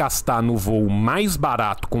só gastar no voo mais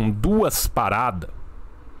barato com 2 paradas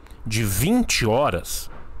de 20 horas,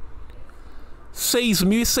 R$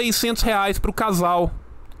 6.600 pro casal.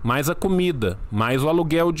 Mais a comida, mais o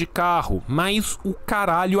aluguel de carro, mais o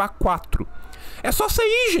caralho A4. É só você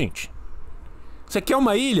ir, gente. Você quer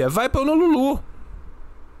uma ilha? Vai pra Honolulu.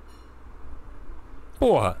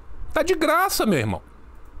 Porra, tá de graça, meu irmão.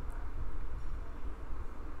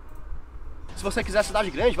 Se você quiser cidade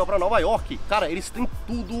grande, vai pra Nova York. Cara, eles têm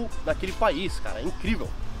tudo naquele país, cara. É incrível.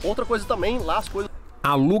 Outra coisa também, lá as coisas...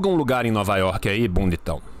 Aluga um lugar em Nova York aí,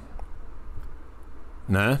 bunditão.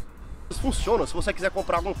 Né? Funcionam. Se você quiser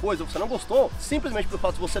comprar alguma coisa e você não gostou, simplesmente pelo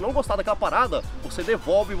fato de você não gostar daquela parada, você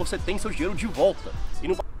devolve e você tem seu dinheiro de volta. E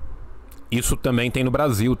não... Isso também tem no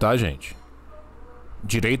Brasil, tá, gente?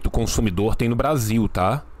 Direito do consumidor tem no Brasil,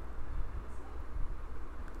 tá?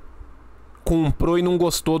 Comprou e não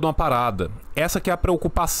gostou de uma parada. Essa que é a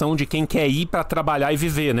preocupação de quem quer ir pra trabalhar e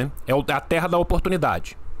viver, né? É a terra da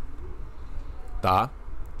oportunidade. Tá?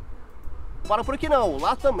 Para por aqui não.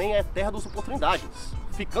 Lá também é terra das oportunidades.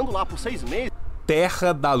 Ficando lá por 6 meses...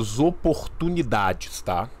 Terra das oportunidades,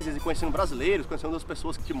 tá? E conhecendo brasileiros, conhecendo outras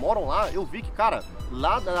pessoas que moram lá, eu vi que, cara,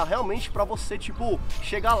 lá dá realmente pra você, tipo,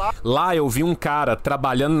 chegar lá... Lá eu vi um cara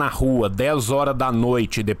trabalhando na rua 10 horas da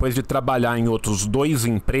noite, depois de trabalhar em outros 2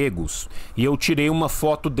 empregos, e eu tirei uma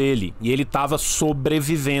foto dele, e ele tava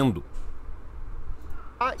sobrevivendo.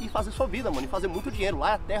 E fazer sua vida, mano, e fazer muito dinheiro.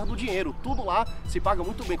 Lá é a terra do dinheiro, tudo lá se paga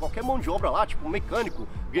muito bem. Qualquer mão de obra lá, tipo um mecânico,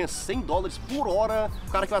 ganha $100 por hora,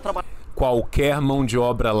 o cara que vai trabalhar... Qualquer mão de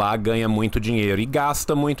obra lá ganha muito dinheiro e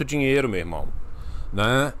gasta muito dinheiro, meu irmão,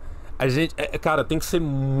 né? A gente, cara, tem que ser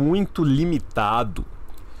muito limitado,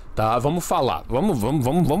 tá? Vamos falar,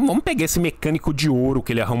 vamos pegar esse mecânico de ouro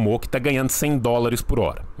que ele arrumou que tá ganhando $100 por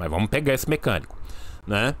hora, mas vamos pegar esse mecânico,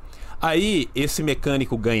 né? Aí esse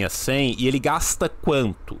mecânico ganha 100 e ele gasta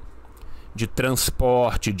quanto? De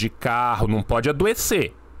transporte, de carro, não pode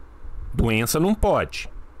adoecer. Doença não pode,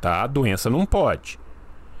 tá? Doença não pode.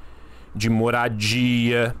 De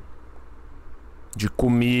moradia, de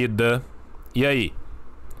comida, e aí?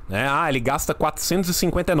 Né? Ah, ele gasta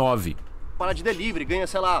 459. Para de delivery, ganha,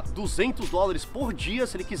 sei lá, $200 por dia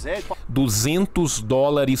se ele quiser.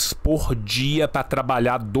 $200 por dia para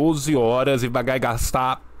trabalhar 12 horas e vai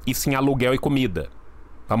gastar isso em aluguel e comida.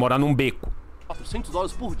 Pra morar num beco.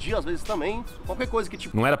 $400 por dia, às vezes também. Qualquer coisa que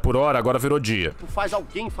tipo... Não era por hora, agora virou dia. Faz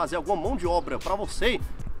alguém fazer alguma mão de obra pra você.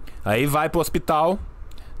 Aí vai pro hospital,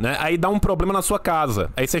 né? Aí dá um problema na sua casa.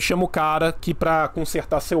 Aí você chama o cara que pra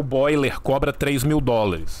consertar seu boiler cobra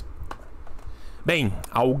 $3.000. Bem,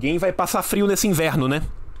 alguém vai passar frio nesse inverno, né?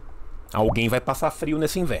 Alguém vai passar frio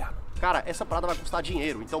nesse inverno. Cara, essa parada vai custar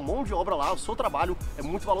dinheiro, então mão de obra lá, o seu trabalho é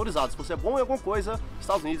muito valorizado. Se você é bom em alguma coisa,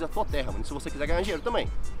 Estados Unidos é a tua terra, mano, se você quiser ganhar dinheiro também.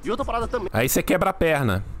 E outra parada também... Aí você quebra a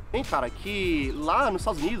perna. Tem, cara, que lá nos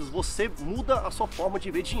Estados Unidos você muda a sua forma de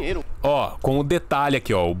ver dinheiro. Ó, com o detalhe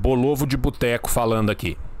aqui, ó, o Bolovo de Boteco falando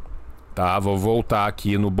aqui. Tá, vou voltar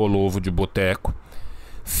aqui no Bolovo de Boteco.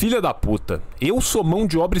 Filha da puta, eu sou mão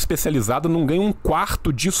de obra especializada, não ganho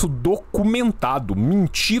 1/4 disso documentado.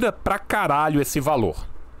 Mentira pra caralho esse valor.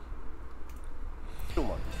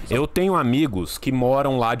 Eu tenho amigos que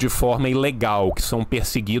moram lá de forma ilegal, que são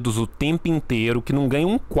perseguidos o tempo inteiro, que não ganham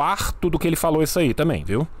 1/4 do que ele falou isso aí também,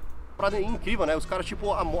 viu? É incrível, né? Os caras,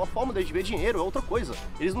 tipo, a forma deles de ver dinheiro é outra coisa.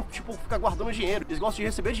 Eles não, tipo, ficam guardando dinheiro. Eles gostam de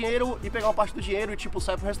receber dinheiro e pegar uma parte do dinheiro e, tipo,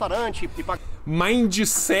 sair pro restaurante e pagar.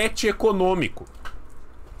 Mindset econômico.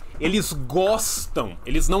 Eles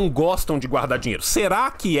não gostam de guardar dinheiro. Será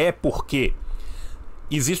que é porque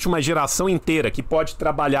existe uma geração inteira que pode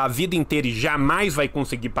trabalhar a vida inteira e jamais vai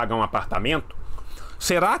conseguir pagar um apartamento?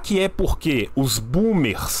 Será que é porque os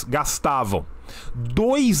boomers gastavam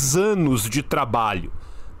 2 anos de trabalho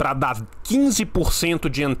para dar 15%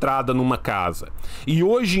 de entrada numa casa e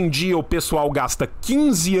hoje em dia o pessoal gasta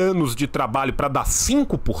 15 anos de trabalho para dar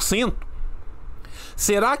 5%?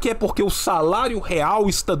 Será que é porque o salário real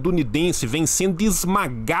estadunidense vem sendo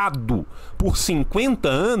esmagado por 50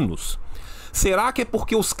 anos? Será que é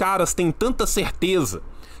porque os caras têm tanta certeza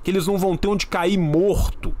que eles não vão ter onde cair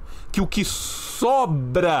morto, que o que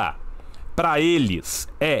sobra para eles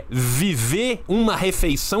é viver uma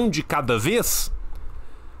refeição de cada vez?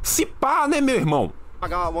 Se pá, né, meu irmão?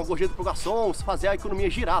 Pagar uma gorjeta pro garçom, fazer a economia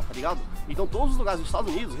girar, tá ligado? Então todos os lugares dos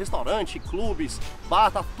Estados Unidos, restaurante, clubes, bar,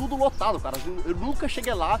 tá tudo lotado, cara. Eu nunca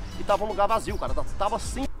cheguei lá e tava um lugar vazio, cara. Tava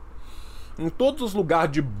assim. Em todos os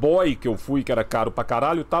lugares de boy que eu fui, que era caro pra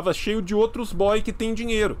caralho, tava cheio de outros boy que tem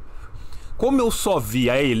dinheiro. Como eu só vi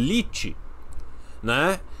a elite,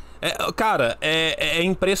 né? Cara, é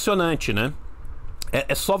impressionante, né?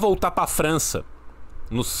 É só voltar pra França,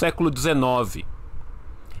 no século XIX,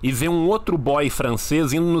 e ver um outro boy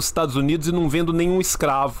francês indo nos Estados Unidos e não vendo nenhum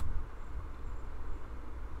escravo.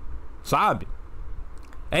 Sabe?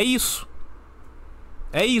 É isso.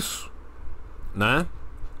 É isso. Né?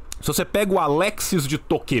 Se você pega o Alexis de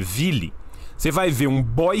Tocqueville, você vai ver um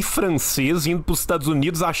boy francês indo pros Estados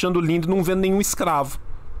Unidos achando lindo e não vendo nenhum escravo.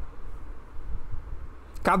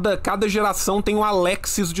 Cada geração tem um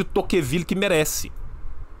Alexis de Tocqueville que merece.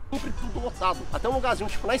 Sempre tudo lotado. Até um lugarzinho,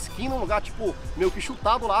 tipo, na esquina, um lugar, tipo, meio que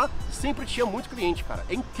chutado lá, sempre tinha muito cliente, cara.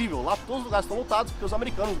 É incrível. Lá todos os lugares estão lotados porque os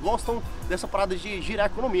americanos gostam dessa parada de girar a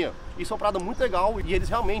economia. Isso é uma parada muito legal e eles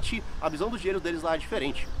realmente, a visão do dinheiro deles lá é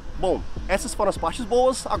diferente. Bom, essas foram as partes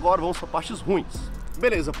boas, agora vamos para partes ruins.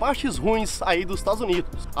 Beleza, partes ruins aí dos Estados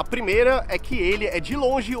Unidos. A primeira é que ele é de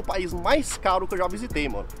longe o país mais caro que eu já visitei,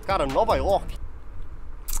 mano. Cara, Nova York.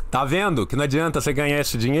 Tá vendo que não adianta você ganhar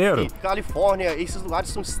esse dinheiro? E Califórnia, esses lugares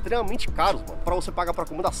são extremamente caros, mano. Pra você pagar pra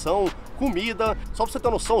acomodação, comida. Só pra você ter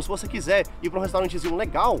noção, se você quiser ir pra um restaurantezinho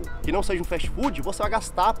legal, que não seja um fast food, você vai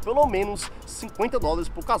gastar pelo menos $50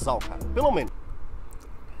 por casal, cara. Pelo menos.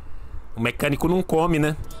 O mecânico não come,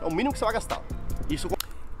 né? É o mínimo que você vai gastar. Isso.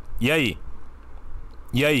 E aí?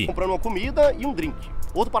 E aí? Comprando uma comida e um drink.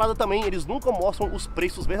 Outra parada também, eles nunca mostram os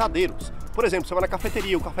preços verdadeiros. Por exemplo, você vai na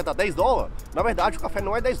cafeteria e o café tá $10, na verdade o café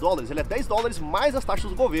não é $10, ele é $10 mais as taxas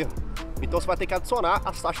do governo. Então você vai ter que adicionar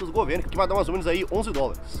as taxas do governo, que vai dar mais ou menos aí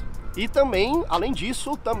 $11. E também, além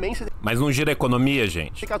disso, também você Mas não gira economia,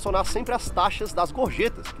 gente. tem que adicionar sempre as taxas das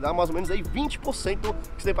gorjetas, que dá mais ou menos aí 20% que você tem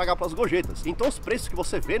que pagar pelas gorjetas. Então os preços que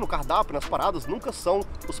você vê no cardápio, nas paradas, nunca são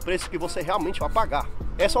os preços que você realmente vai pagar.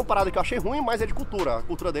 Essa é uma parada que eu achei ruim, mas é de cultura. A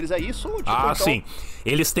cultura deles é isso. Tipo, então... sim.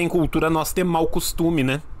 Eles têm cultura, nós temos mau costume,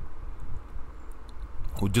 né?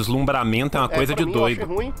 O deslumbramento é uma coisa de mim, doido. Eu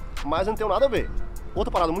achei ruim, mas não tem nada a ver.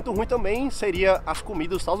 Outra parada muito ruim também seria as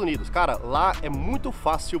comidas dos Estados Unidos. Cara, lá é muito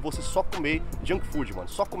fácil você só comer junk food, mano.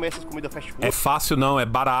 Só comer essas comidas fast food. É fácil não, é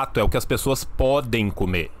barato, é o que as pessoas podem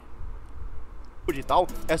comer. E tal,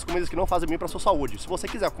 essas comidas que não fazem bem pra sua saúde. Se você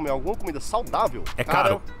quiser comer alguma comida saudável, É cara,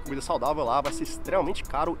 caro. comida saudável lá vai ser extremamente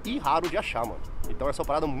caro e raro de achar, mano. Então essa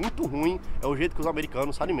parada muito ruim é o jeito que os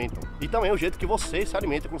americanos se alimentam. E também é o jeito que você se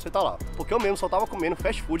alimenta quando você tá lá. Porque eu mesmo só tava comendo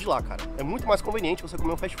fast food lá, cara. É muito mais conveniente você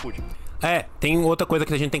comer um fast food. Tem outra coisa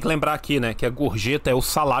que a gente tem que lembrar aqui, né? Que a gorjeta é o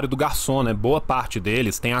salário do garçom, né? Boa parte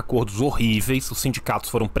deles tem acordos horríveis, os sindicatos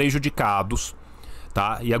foram prejudicados,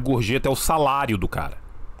 tá? E a gorjeta é o salário do cara,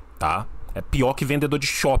 tá? É pior que vendedor de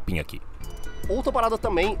shopping aqui. Outra parada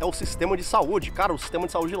também é o sistema de saúde. Cara, o sistema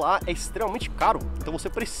de saúde lá é extremamente caro. Então você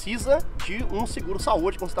precisa de um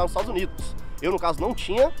seguro-saúde quando você está nos Estados Unidos. Eu, no caso, não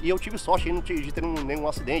tinha e eu tive sorte de ter nenhum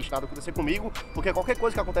acidente, nada acontecer comigo, porque qualquer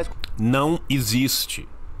coisa que acontece... Não existe.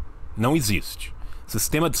 Não existe.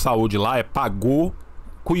 Sistema de saúde lá é pagou,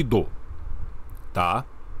 cuidou. Tá?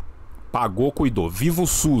 Pagou, cuidou. Viva o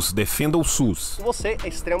SUS, defenda o SUS. Você é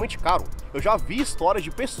extremamente caro. Eu já vi histórias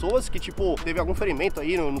de pessoas que, tipo, teve algum ferimento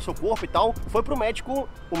aí no seu corpo e tal, foi pro médico,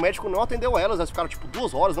 o médico não atendeu elas ficaram, tipo,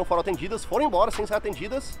 2 horas, não foram atendidas, foram embora sem ser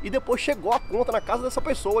atendidas, e depois chegou a conta na casa dessa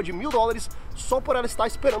pessoa de $1000 só por ela estar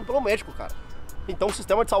esperando pelo médico, cara. Então o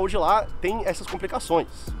sistema de saúde lá tem essas complicações.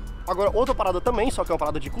 Agora, outra parada também, só que é uma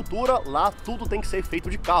parada de cultura, lá tudo tem que ser feito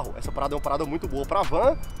de carro. Essa parada é uma parada muito boa pra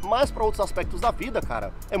van, mas pra outros aspectos da vida,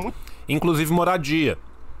 cara, é muito... Inclusive moradia,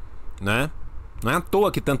 né? Não é à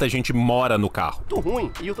toa que tanta gente mora no carro. Muito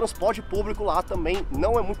ruim. E o transporte público lá também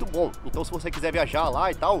não é muito bom. Então se você quiser viajar lá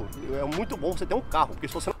e tal, é muito bom você ter um carro. Porque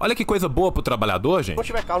se você Olha que coisa boa pro trabalhador, gente. não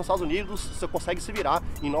tiver carro nos Estados Unidos, você consegue se virar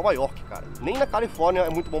em Nova York, cara. Nem na Califórnia é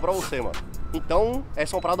muito bom pra você, mano. Então,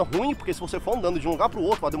 essa é uma parada ruim, porque se você for andando de um lugar pro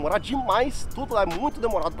outro, vai demorar demais. Tudo lá é muito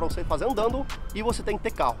demorado pra você fazer andando. E você tem que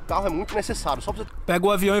ter carro. Carro é muito necessário. Só pra você Pega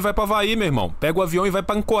o avião e vai pra Havaí, meu irmão. Pega o avião e vai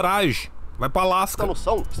pra Anchorage. Vai pra Alasca. ter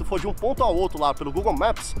noção, se for de um ponto ao outro lá pelo Google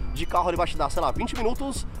Maps, de carro ele vai te dar, sei lá, 20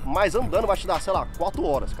 minutos, mas andando vai te dar, sei lá, 4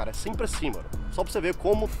 horas, cara. É sempre assim, mano. Só pra você ver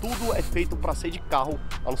como tudo é feito pra ser de carro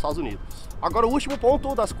lá nos Estados Unidos. Agora, o último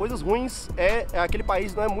ponto das coisas ruins é aquele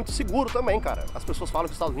país não é muito seguro também, cara. As pessoas falam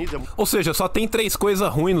que os Estados Unidos é muito... Ou seja, só tem 3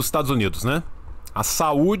 coisas ruins nos Estados Unidos, né? A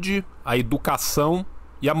saúde, a educação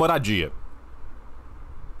e a moradia.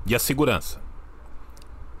 E a segurança.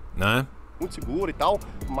 Né? muito seguro e tal,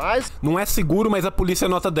 mas... Não é seguro, mas a polícia é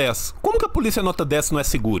nota 10. Como que a polícia é nota 10 não é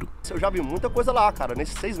seguro? Eu já vi muita coisa lá, cara.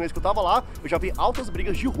 Nesses 6 meses que eu tava lá, eu já vi altas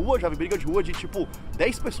brigas de rua, já vi briga de rua de, tipo,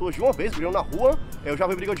 10 pessoas de uma vez brigando na rua. Eu já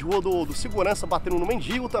vi briga de rua do segurança batendo no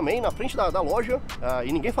mendigo também, na frente da loja.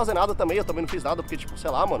 E ninguém fazer nada também, eu também não fiz nada, porque, tipo, sei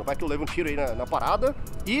lá, mano, vai que eu levo um tiro aí na parada.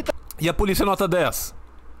 E a polícia é nota 10?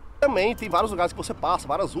 Também tem vários lugares que você passa,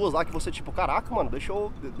 várias ruas lá que você tipo, caraca, mano, deixa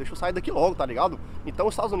eu sair daqui logo, tá ligado? Então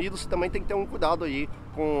os Estados Unidos também tem que ter um cuidado aí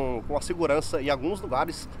com a segurança em alguns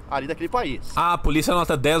lugares ali daquele país. Ah, a polícia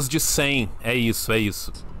nota 10 de 100, é isso, é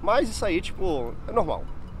isso. Mas isso aí, tipo, é normal.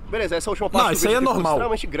 Beleza, essa última parte Não, isso aí é normal.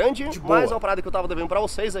 Extremamente grande, De boa. mas é uma parada que eu tava devendo pra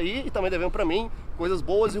vocês aí e também devendo pra mim, coisas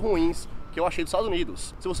boas e ruins que eu achei dos Estados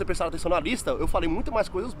Unidos. Se você prestar atenção na lista, eu falei muito mais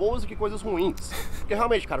coisas boas do que coisas ruins. Porque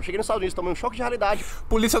realmente, cara, eu cheguei nos Estados Unidos, tomei um choque de realidade.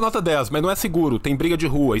 Polícia nota 10, mas não é seguro, tem briga de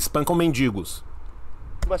rua, espancam mendigos.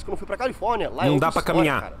 Mas quando eu fui pra Califórnia, lá Não é dá outra pra história,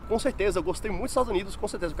 caminhar. cara. Com certeza, eu gostei muito dos Estados Unidos, com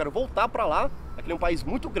certeza eu quero voltar pra lá. Aquele é um país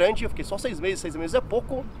muito grande, eu fiquei só 6 meses é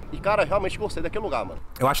pouco. E, cara, realmente gostei daquele lugar, mano.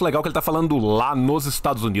 Eu acho legal que ele tá falando lá nos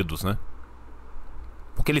Estados Unidos, né?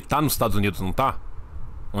 Porque ele tá nos Estados Unidos, não tá?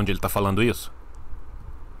 Onde ele tá falando isso?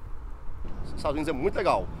 Os Estados Unidos é muito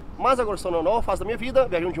legal. Mas agora estou na nova fase da minha vida,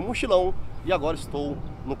 viajando de mochilão, e agora estou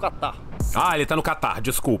no Catar. Ah, ele tá no Catar,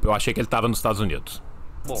 desculpa, eu achei que ele tava nos Estados Unidos.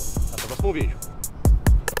 Bom, até o próximo vídeo.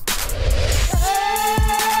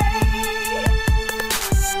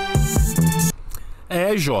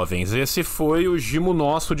 É, jovens, esse foi o gimo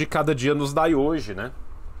nosso de cada dia nos dai hoje, né?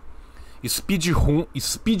 Speed room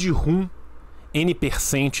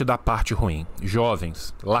N% da parte ruim.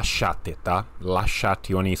 Jovens, lasciate, tá?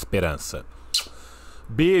 Lasciate ogni esperança.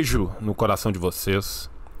 Beijo no coração de vocês.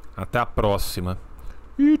 Até a próxima.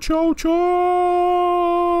 E tchau, tchau!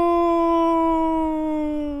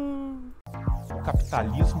 O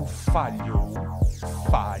capitalismo falhou,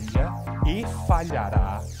 falha e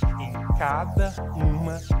falhará em cada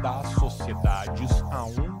uma das sociedades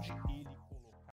aonde